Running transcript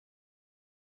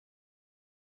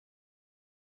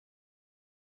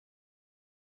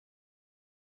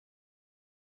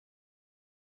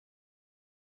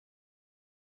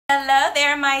Hello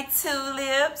there, my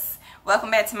tulips.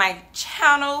 Welcome back to my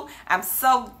channel. I'm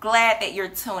so glad that you're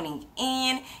tuning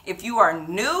in. If you are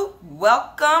new,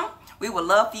 welcome. We would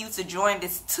love for you to join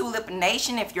this Tulip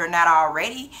Nation. If you're not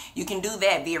already, you can do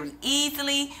that very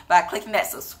easily by clicking that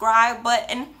subscribe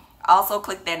button. Also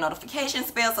click that notification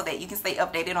bell so that you can stay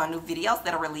updated on new videos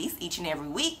that are released each and every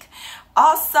week.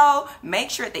 Also, make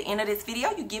sure at the end of this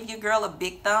video you give your girl a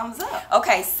big thumbs up.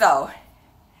 Okay, so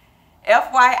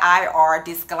FYI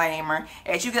disclaimer,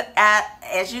 as you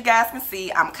guys can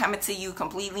see, I'm coming to you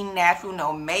completely natural,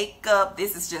 no makeup.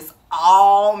 This is just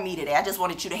all me today. I just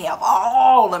wanted you to have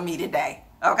all of me today,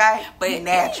 okay? But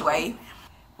naturally.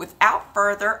 Without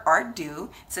further ado,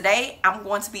 today I'm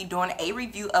going to be doing a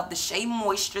review of the Shea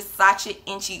Moisture Sacha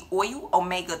Inchi Oil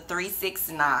Omega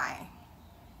 369.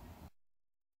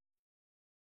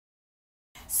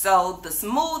 So the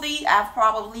smoothie I've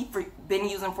probably been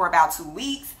using for about 2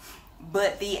 weeks.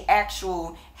 But the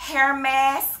actual hair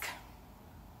mask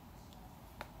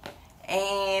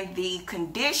and the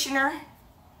conditioner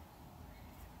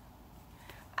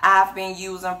I've been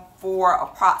using for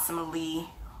approximately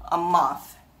a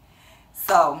month.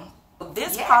 So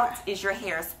this product is your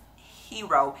hair's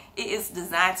hero. It is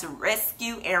designed to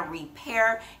rescue and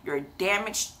repair your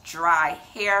damaged dry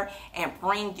hair and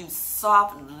bring you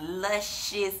soft,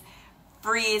 luscious,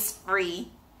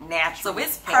 frizz-free natural. So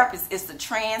its purpose is to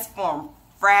transform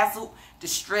frazzled,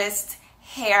 distressed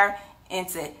hair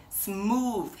into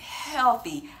smooth,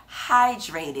 healthy,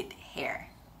 hydrated hair.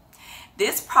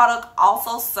 This product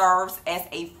also serves as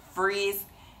a frizz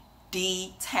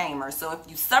detamer. So if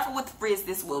you suffer with frizz,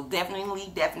 this will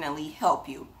definitely help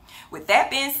you. With that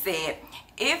being said,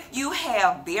 if you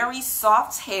have very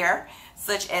soft hair,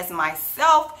 such as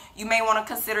myself, you may want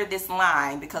to consider this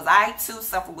line because I too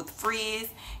suffer with frizz.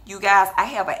 You guys, I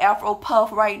have an afro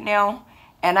puff right now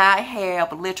and I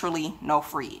have literally no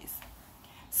frizz.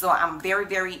 So I'm very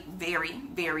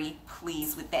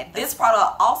pleased with that. This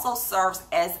product also serves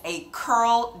as a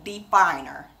curl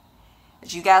definer.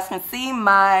 As you guys can see,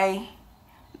 my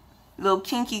little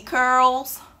kinky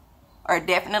curls are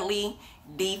definitely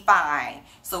defined.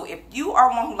 So if you are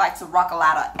one who likes to rock a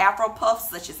lot of afro puffs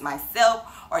such as myself,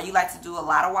 or you like to do a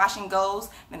lot of wash and goes,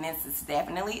 then this is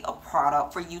definitely a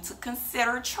product for you to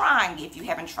consider trying if you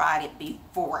haven't tried it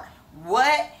before.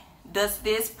 What does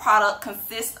this product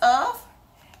consist of?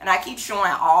 And I keep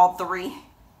showing all three.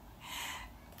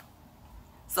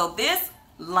 So this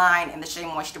line in the Shea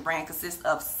Moisture brand consists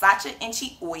of Sacha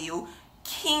Inchi Oil,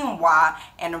 quinoa,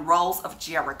 and rolls of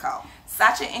Jericho.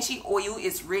 Sacha Inchi Oil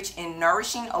is rich in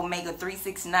nourishing omega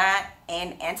 369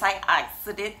 and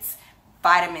antioxidants,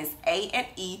 vitamins A and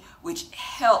E, which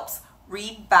helps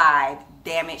revive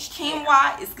damaged hair.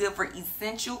 Quinoa is good for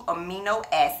essential amino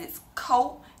acids,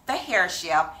 coat the hair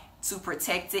shaft to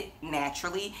protect it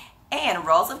naturally, and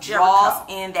rolls of Jericho draws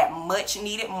in that much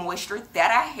needed moisture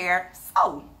that our hair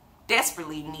so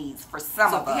desperately needs for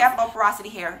some of us. If you have low porosity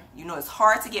hair, you know it's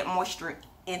hard to get moisture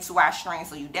into our strands,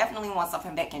 so you definitely want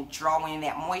something that can draw in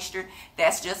that moisture.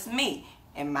 That's just me,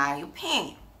 in my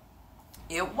opinion.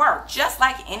 It works. Just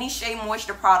like any Shea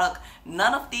Moisture product,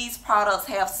 none of these products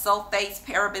have sulfates,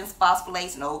 parabens,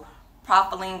 phospholates, no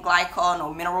propylene glycol,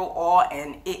 no mineral oil,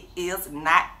 and it is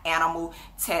not animal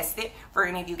tested for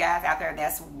any of you guys out there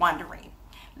that's wondering.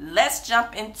 Let's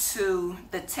jump into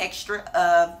the texture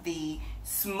of the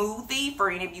smoothie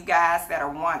for any of you guys that are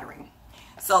wondering.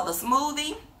 So the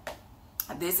smoothie,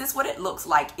 this is what it looks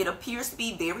like. It appears to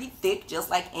be very thick, just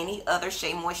like any other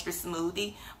Shea Moisture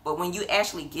smoothie, but when you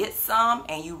actually get some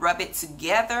and you rub it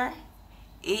together,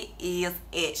 it is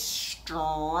extremely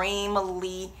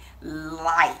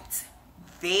light,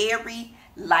 very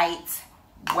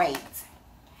lightweight.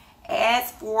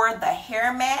 As for the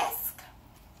hair mask,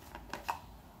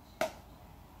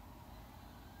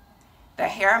 the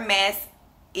hair mask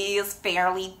is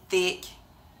fairly thick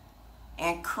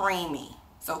and creamy,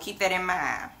 so keep that in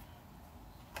mind.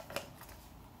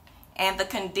 And the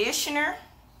conditioner,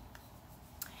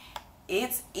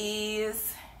 it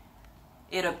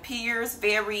appears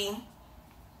very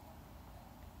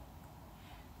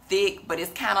thick, but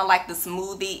it's kind of like the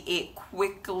smoothie.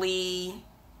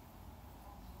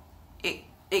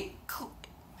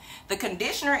 The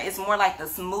conditioner is more like the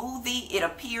smoothie. It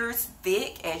appears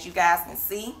thick, as you guys can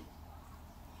see.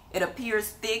 It appears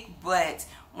thick, but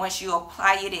once you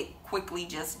apply it, it quickly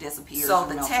just disappears. So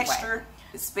the texture,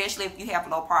 especially if you have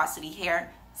low porosity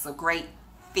hair, it's a great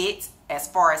fit as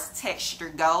far as texture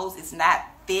goes. It's not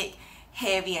thick,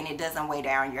 heavy, and it doesn't weigh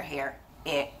down your hair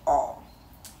at all.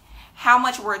 How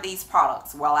much were these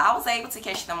products? Well, I was able to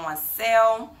catch them on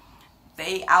sale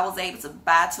I was able to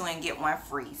buy 2 and get 1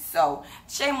 free. So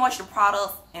Shea Moisture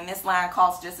products in this line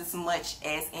cost just as much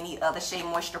as any other Shea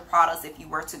Moisture products if you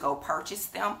were to go purchase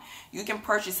them. You can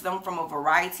purchase them from a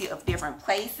variety of different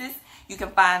places. You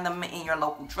can find them in your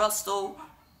local drugstore.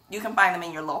 You can find them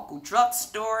in your local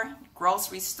drugstore,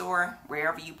 grocery store,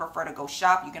 wherever you prefer to go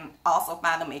shop. You can also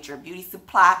find them at your beauty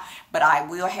supply, but I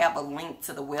will have a link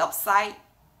to the website,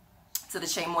 to the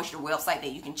Shea Moisture website,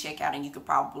 that you can check out, and you could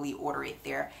probably order it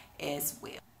there as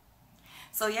well.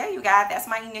 So yeah, you guys, that's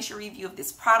my initial review of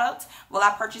this product. Will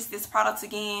I purchase this product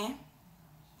again?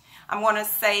 I'm going to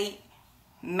say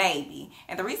maybe.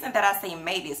 And the reason that I say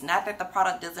maybe is not that the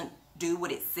product doesn't do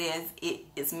what it says it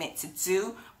is meant to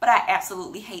do, but I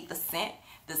absolutely hate the scent.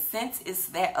 The scent is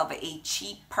that of a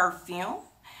cheap perfume.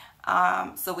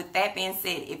 So with that being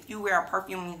said, if you wear a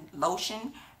perfume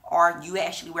lotion, or you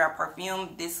actually wear a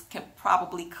perfume, this can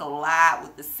probably collide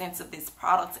with the scent of this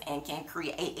product and can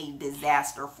create a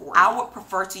disaster for you. I would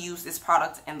prefer to use this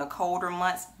product in the colder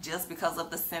months just because of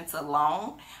the scent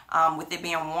alone. With it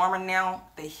being warmer now,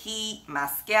 the heat, my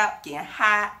scalp getting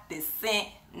hot, this scent,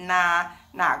 not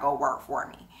gonna work for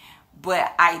me.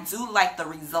 But I do like the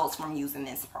results from using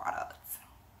this product.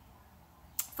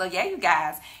 So yeah, you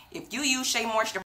guys, if you use Shea Moisture